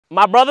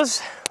My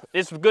brothers,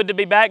 it's good to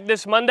be back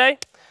this Monday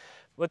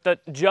with the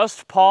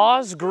Just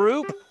Pause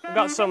group. We've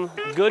got some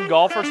good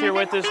golfers here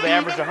with us. They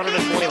averaged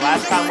 120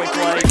 last time we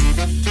played.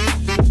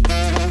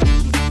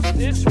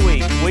 This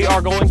week, we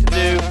are going to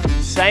do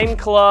same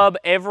club,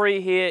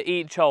 every hit,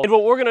 each hole. And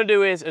what we're gonna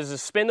do is a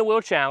spin the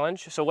wheel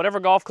challenge. So whatever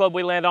golf club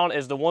we land on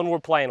is the one we're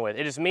playing with.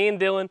 It is me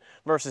and Dylan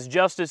versus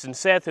Justice and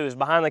Seth, who is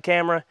behind the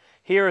camera.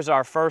 Here is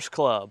our first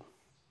club.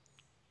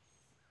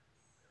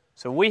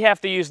 So we have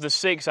to use the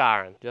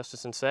 6-iron.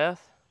 Justice and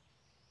Seth.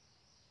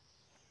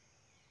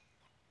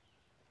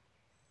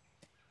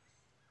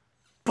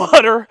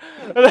 Putter.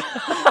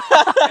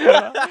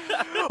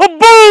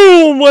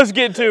 Boom! Let's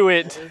get to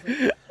it.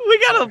 We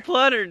got a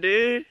putter,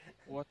 dude.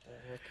 What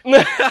the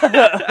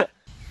heck?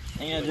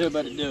 Ain't gonna do it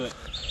but to do it.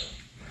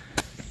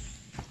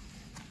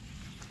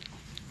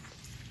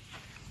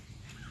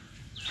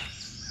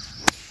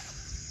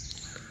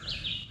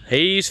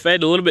 He's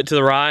faded a little bit to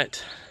the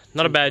right.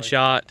 Not a bad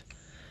shot.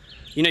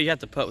 You know you have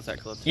to putt with that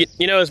club.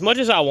 You know, as much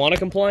as I want to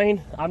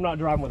complain, I'm not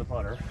driving with a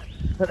putter.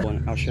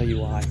 I'll show you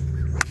why.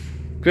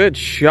 Good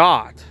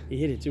shot. He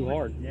hit it too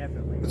hard.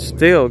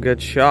 Still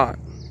good shot.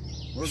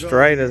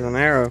 Straight as an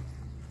arrow.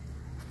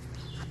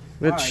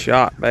 Good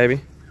shot, baby.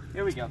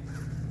 Here we go.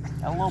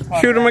 A little putter.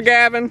 Shoot him,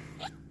 McGavin.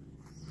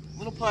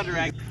 Little putter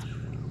act.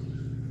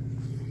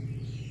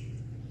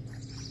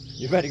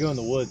 You better go in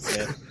the woods,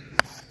 Seth.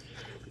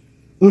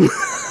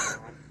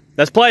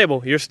 That's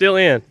playable. You're still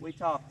in. We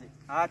topped it.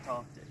 I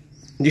topped it.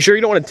 You sure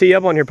you don't want to tee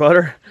up on your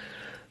putter?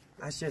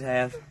 I should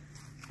have.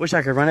 Wish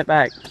I could run it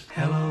back.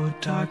 Hello,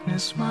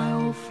 darkness, my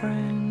old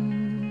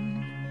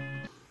friend.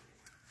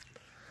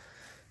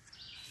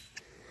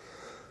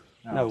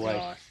 No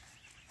way.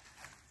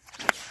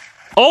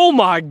 Oh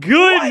my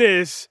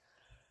goodness!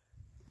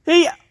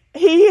 He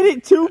hit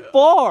it too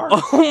far.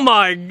 Oh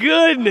my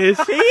goodness!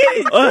 He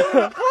hit it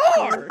too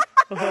far.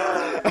 He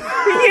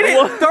hit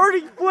it 30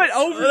 foot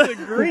over the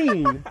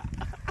green.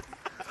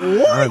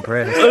 I'm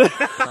impressed.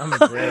 I'm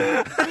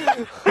impressed.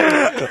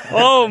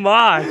 Oh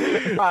my!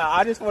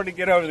 I just wanted to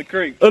get over the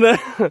creek.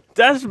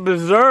 That's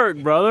berserk,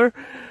 brother.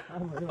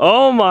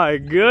 Oh my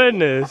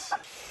goodness.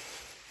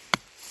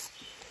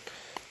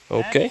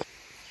 Okay.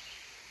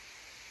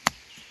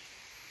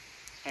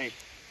 Hey,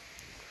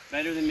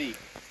 better than me.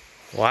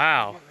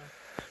 Wow.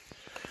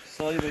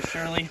 Slowly but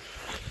surely.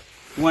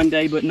 One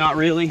day, but not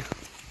really.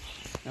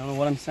 I don't know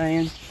what I'm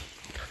saying.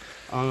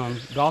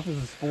 Golf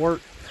is a sport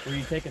where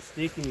you take a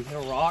stick and you hit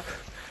a rock.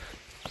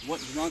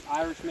 What drunk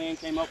Irish man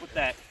came up with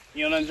that?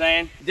 You know what I'm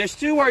saying? There's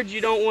 2 words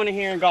you don't want to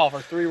hear in golf,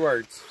 or 3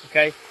 words,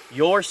 okay?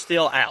 You're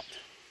still out.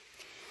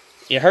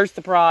 It hurts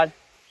the pride.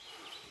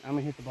 I'm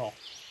gonna hit the ball.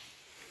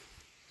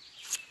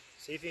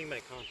 See if you can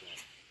make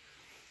contact.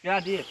 Yeah, I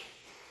did.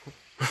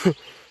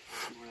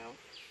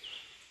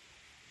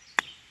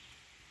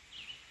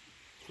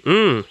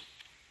 A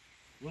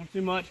little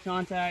too much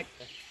contact.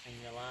 And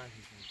your line,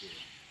 he's gonna get it.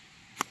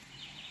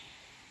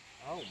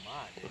 Oh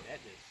my, dude, that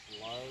just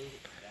slowed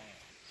down.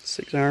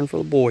 6-iron for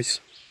the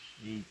boys.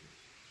 Easy.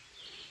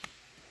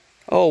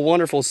 Oh,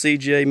 wonderful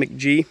CJ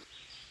McGee.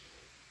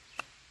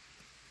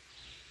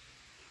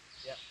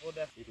 Yeah, we'll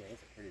definitely.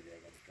 That's a pretty big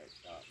straight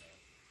shot,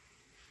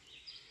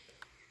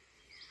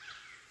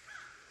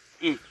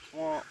 man.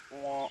 Wah,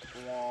 wah,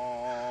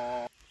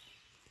 wah.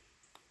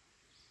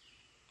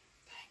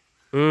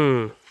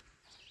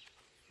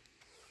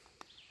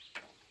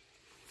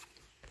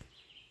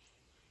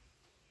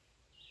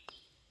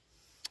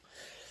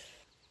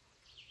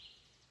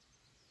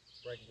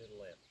 Breaking to the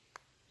left.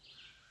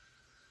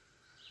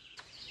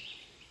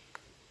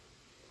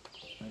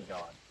 Thank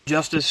God.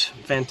 Justice,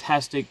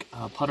 fantastic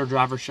putter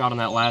driver shot on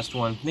that last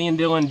one. Me and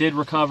Dylan did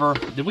recover.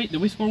 Did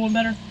we score one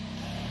better?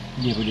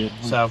 Yeah, we did.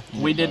 So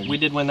we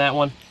did win that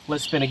one.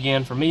 Let's spin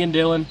again for me and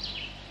Dylan.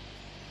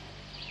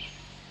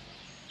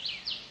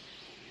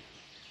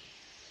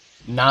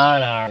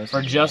 9-iron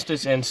for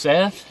Justice and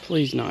Seth.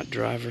 Please not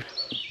driver.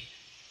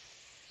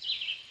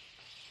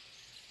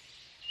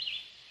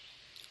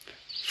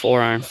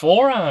 4-iron.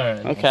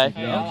 4-iron. Okay.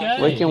 Okay.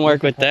 We can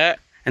work with that.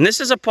 And this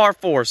is a par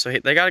 4, so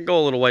they got to go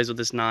a little ways with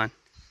this 9.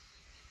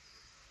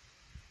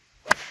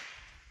 I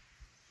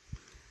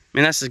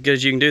mean, that's as good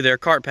as you can do there.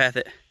 Cart path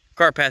it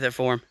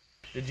for him.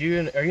 Are you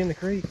in the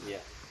creek? Yeah.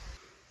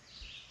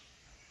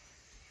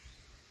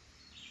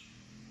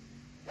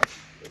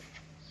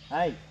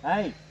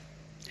 Hey.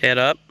 Head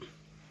up.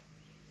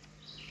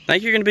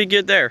 Think you're gonna be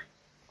good there.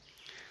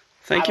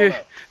 Think you're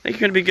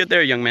gonna be good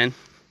there, young man.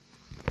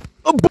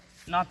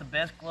 Not the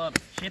best club.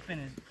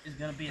 Chipping is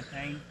gonna be a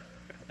pain.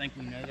 I think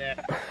we know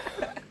that.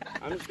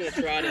 I'm just gonna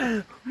try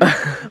to.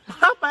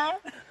 How bad?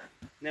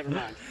 Never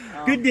mind.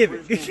 Good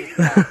divot.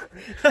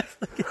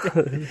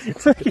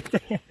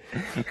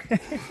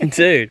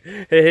 Dude,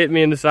 it hit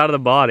me in the side of the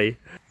body.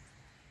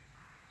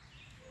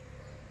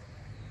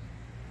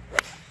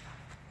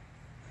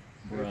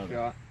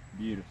 Brother.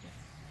 Beautiful.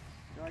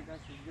 That's as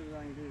good as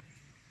I can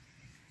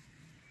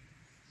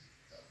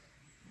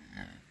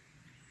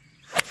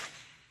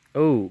do.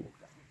 Ooh.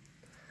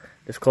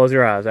 Just close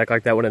your eyes. Act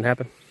like that wouldn't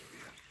happen.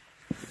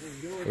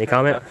 Any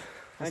comment?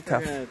 That's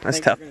tough. That's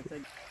tough.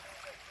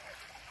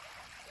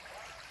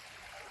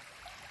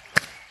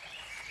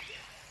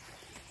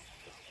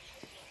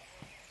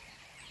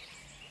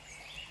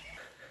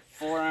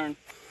 Four iron,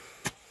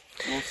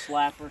 little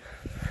slapper.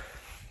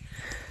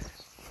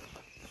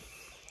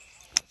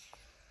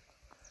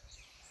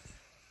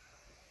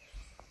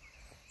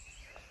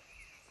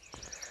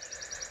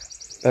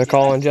 Better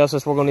call in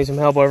Justice. We're gonna need some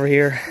help over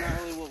here.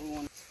 Not really what we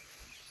want.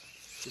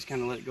 Just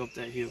kind of let it go up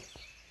that hill.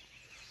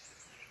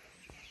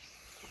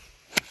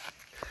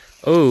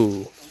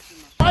 Oh.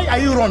 Why are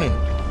you running?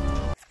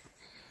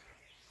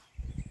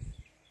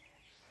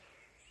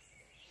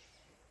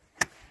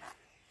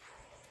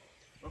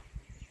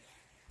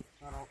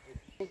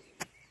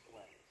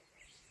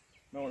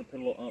 I want to put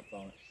a little umph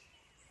on it.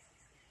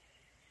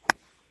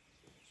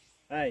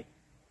 Hey.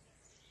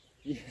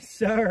 Yes,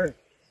 sir.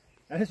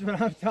 That's what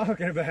I'm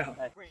talking about.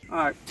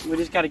 Alright, we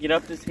just got to get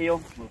up this hill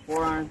with a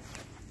 4 iron.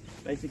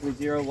 Basically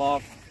 0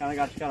 loft. Kind of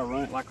got to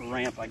run it like a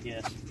ramp, I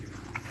guess.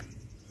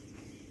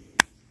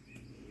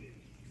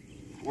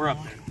 We're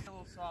up there. A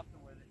little softer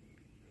with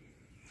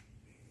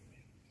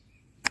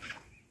it.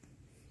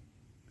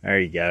 There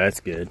you go. That's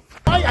good.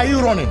 Why are you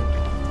running?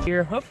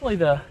 Here, hopefully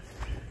the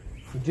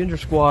Ginger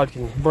Squad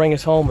can bring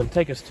us home and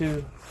take us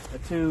to a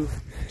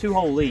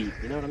two-hole lead.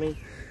 You know what I mean?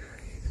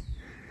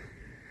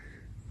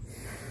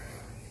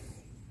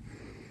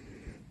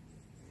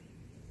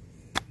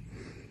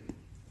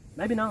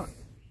 Maybe not.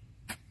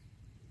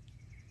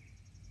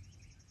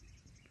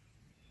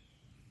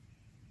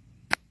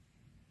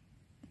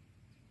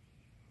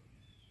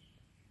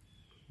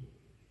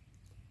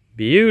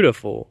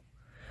 Beautiful.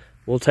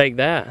 We'll take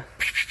that.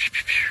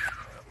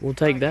 We'll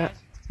take that.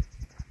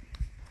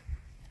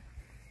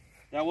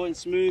 That wasn't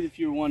smooth if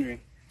you were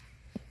wondering.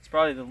 It's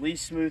probably the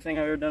least smooth thing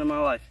I've ever done in my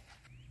life.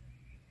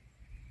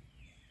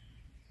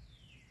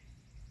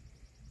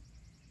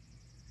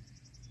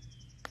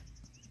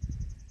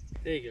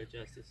 There you go,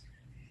 Justice.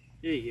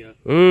 There you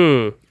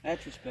go.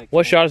 That's respectful.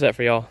 What shot is that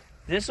for y'all?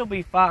 This will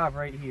be 5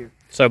 right here.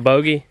 So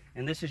bogey?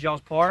 And this is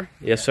y'all's par?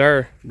 Yes,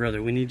 sir.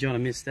 Brother, we need y'all to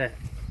miss that.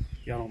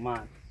 Y'all don't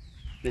mind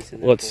missing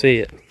that. Let's see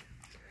it.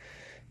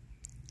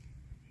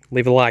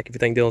 Leave a like if you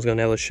think Dylan's gonna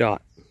nail this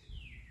shot.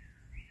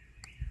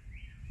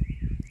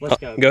 Let's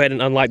go. Go ahead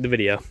and unlike the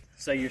video.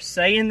 So you're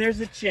saying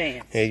there's a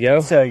chance? Here you go.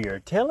 So you're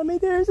telling me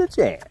there's a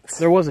chance?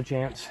 There was a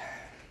chance.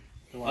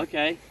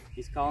 Okay,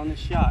 he's calling the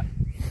shot.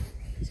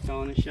 He's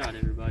calling the shot,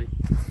 everybody.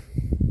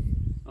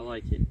 I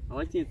like it. I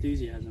like the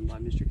enthusiasm by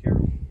Mr.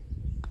 Carroll.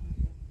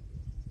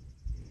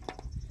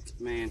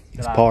 Man.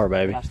 It's par,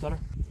 baby. Last stutter?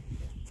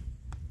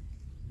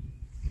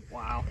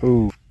 Wow.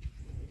 Ooh.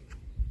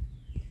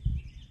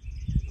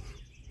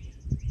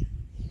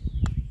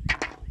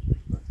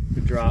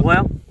 Good drop.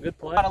 Well, Good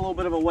play. got a little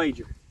bit of a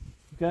wager.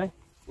 Okay. A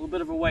little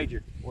bit of a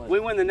wager. What? We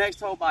win the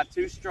next hole by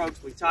 2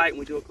 strokes. We tie it and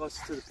we do it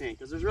closest to the pin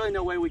because there's really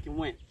no way we can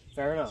win.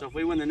 Fair enough. So if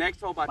we win the next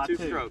hole by 2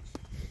 strokes,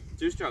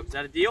 2 strokes, is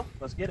that a deal?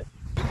 Let's get it.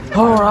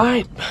 All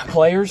right,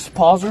 players,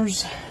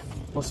 pausers,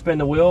 let's spin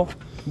the wheel.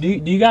 Do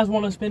you guys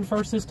want to spin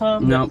first this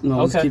time? No,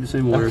 let's Okay. keep the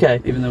same order. Okay.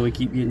 Even though we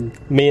keep getting.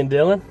 Me and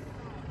Dylan.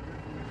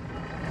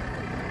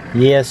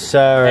 Yes,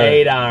 sir.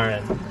 8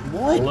 iron.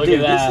 What? Look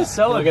Dude, at that. this is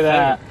so Look at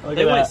that. Look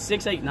They at went that.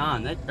 6, 8,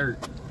 9. That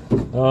hurt.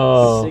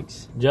 Oh,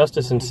 6.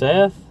 Justice and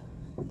Seth.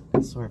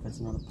 I swear if it's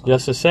another putt.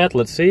 Justice, Seth.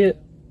 Let's see it.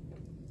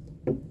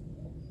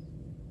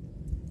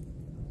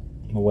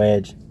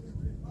 Wedge.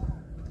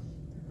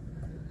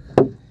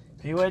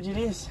 P-wedge it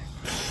is.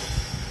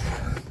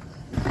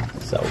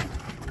 So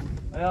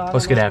Well,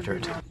 let's get after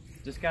it.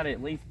 Just got to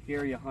at least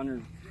carry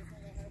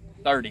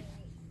 130.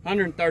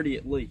 130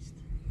 at least.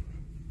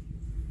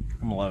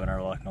 I'm loving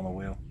our luck on the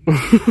wheel.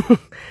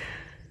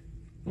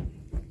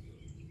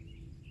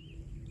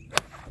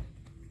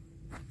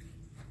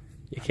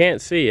 You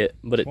can't see it,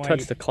 but it 20.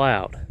 touched the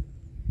cloud.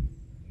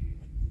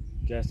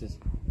 Justice,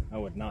 I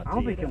would not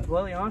I'll tee be it up.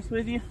 completely honest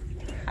with you.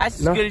 That's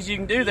as No. good as you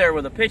can do there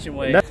with a pitching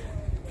wedge. No.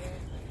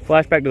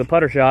 Flashback to the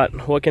putter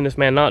shot. What can this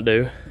man not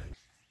do?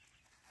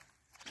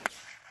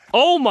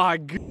 Oh my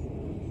God.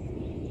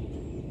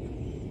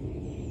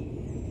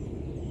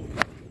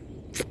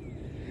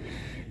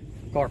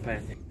 Car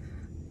path.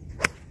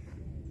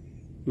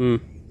 Hmm.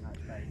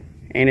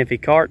 And if he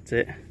carts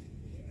it.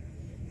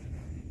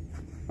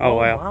 Oh,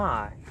 wow.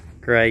 My.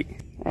 Great.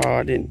 Oh,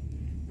 I didn't.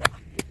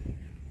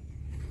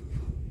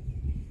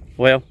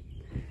 Well,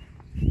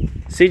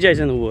 CJ's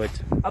in the woods.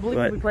 I believe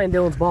But- we'll be playing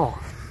Dylan's ball.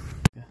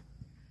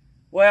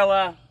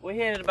 Well, we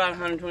hit it about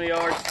 120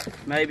 yards,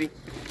 maybe.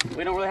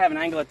 We don't really have an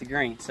angle at the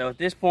green. So at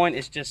this point,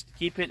 it's just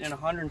keep hitting it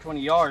 120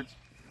 yards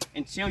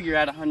until you're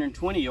at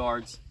 120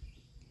 yards,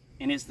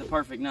 and it's the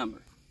perfect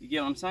number. You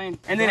get what I'm saying?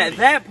 And then at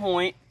that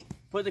point,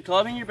 put the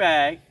club in your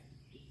bag,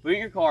 put it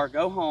in your car,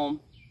 go home,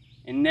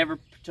 and never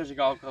touch a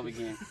golf club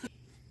again.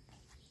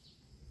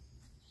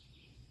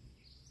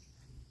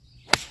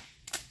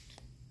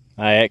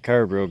 Hey, that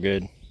curved real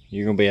good.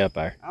 You're gonna be up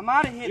there. I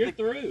might have hit You're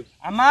through.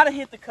 I might have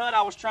hit the cut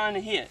I was trying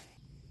to hit.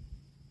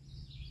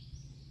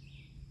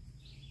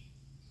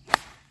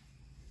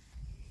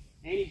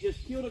 And he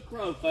just killed a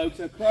crow, folks.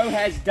 A crow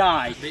has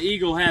died. The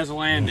eagle has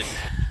landed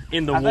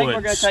in the woods. I think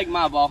we're going to take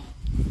my ball.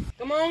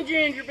 Come on,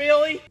 Ginger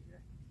Billy.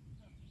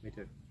 Me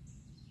too.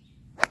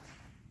 I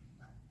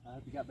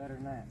hope you got better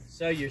than that.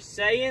 So you're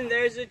saying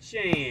there's a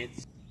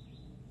chance.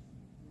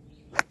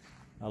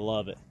 I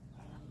love it.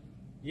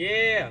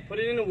 Yeah, put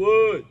it in the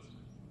woods.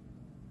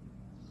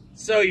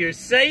 So you're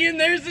saying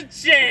there's a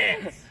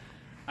chance.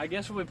 I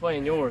guess we'll be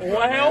playing yours.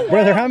 Well,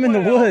 Brother, I'm in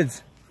the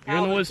woods. You're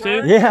in the woods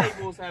too? Yeah.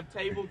 Tables have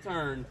table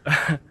turned.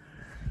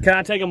 Can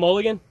I take a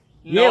mulligan?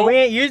 Yeah, we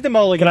ain't used the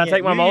mulligan. Can I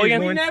take my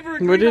mulligan? We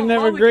didn't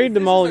never agree to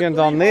mulligans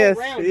on this.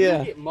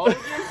 Yeah. Get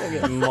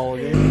mulligans?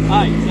 Mulligan.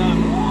 Alright, so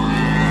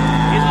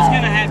here's what's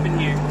gonna happen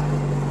here.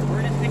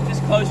 We're gonna stick this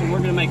close and we're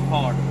gonna make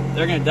par.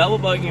 They're gonna double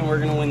bogey and we're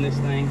gonna win this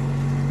thing.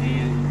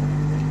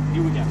 And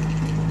here we go.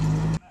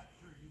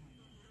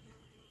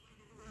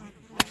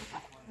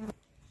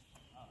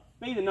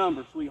 Be the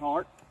number,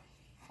 sweetheart.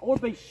 Or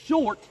be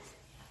short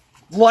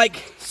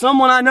like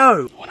someone I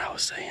know. When I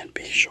was saying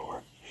be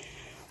short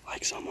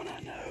like someone I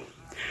know,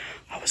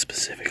 I was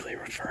specifically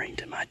referring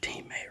to my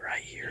teammate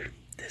right here,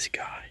 this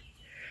guy.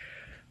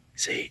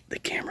 See, the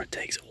camera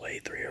takes away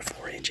 3 or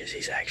 4 inches.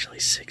 He's actually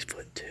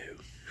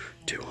 6'2",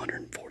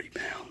 240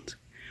 pounds,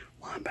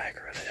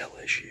 linebacker at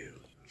LSU.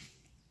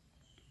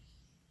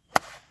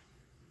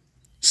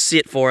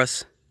 Sit for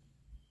us.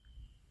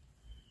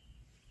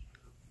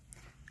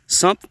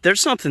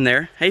 There's something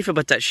there. How you feel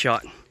about that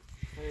shot?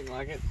 I didn't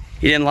like it.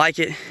 You didn't like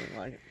it? I didn't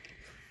like it.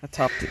 I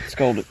topped it,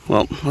 scolded.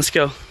 Well, let's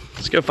go.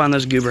 Let's go find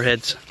those goober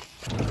heads.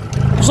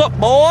 What's up,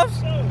 boys?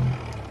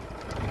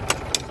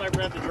 Looks like we're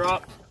gonna have to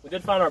drop. We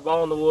did find our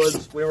ball in the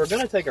woods. We were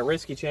gonna take a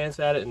risky chance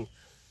at it, and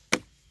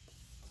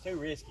Too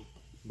risky.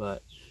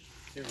 but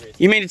Too risky.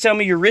 You mean to tell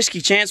me your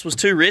risky chance was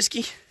too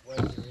risky? way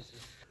too risky.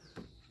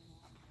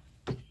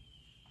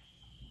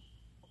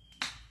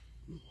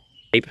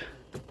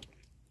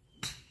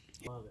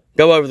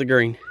 Go over the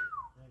green.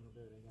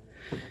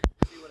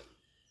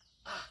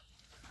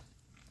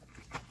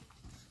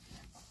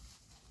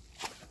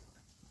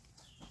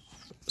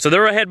 So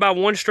they're ahead by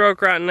 1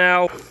 stroke right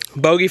now.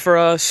 Bogey for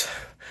us,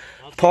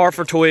 par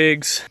for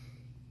Twigs.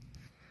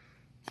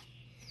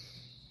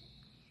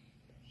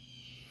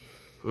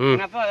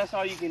 And I thought that's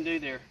all you can do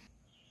there.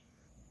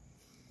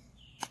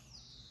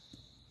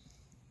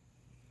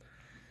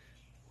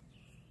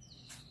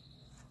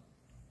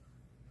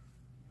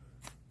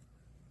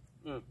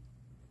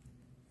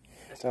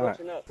 That's all right.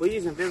 close enough. We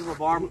use invisible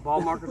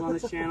ball markers on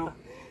this channel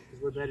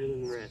because we're better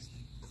than the rest.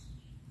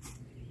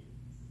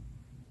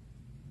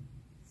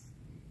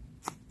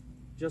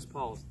 Just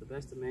pause. The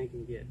best a man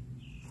can get.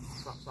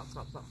 Stop, stop,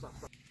 stop, stop, stop,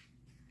 stop.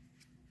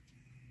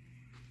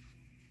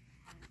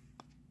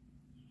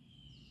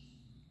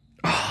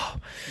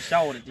 You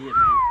saw what it did, man.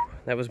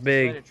 That was Let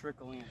big. it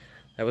trickle in.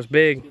 That was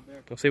big.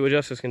 We'll see what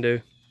Justice can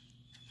do.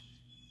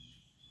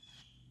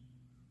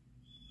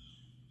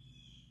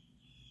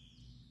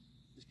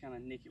 Just kind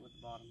of nick it with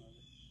the bottom of it.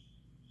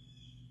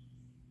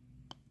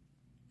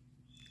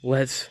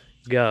 Let's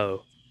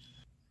go.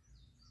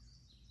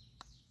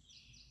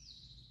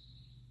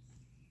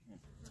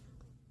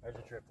 There's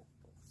a triple.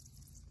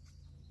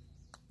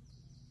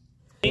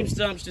 Team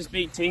Stumps just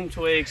beat Team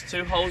Twigs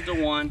 2 holes to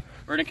 1.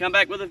 We're going to come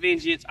back with a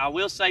vengeance. I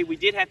will say we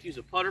did have to use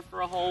a putter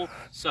for a hole,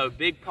 so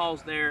big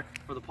pause there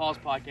for the Pause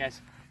Podcast.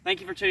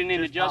 Thank you for tuning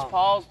in to Just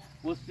Pause.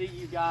 We'll see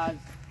you guys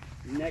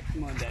next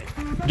Monday.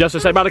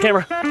 Justice, say bye to the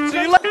camera.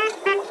 See you later.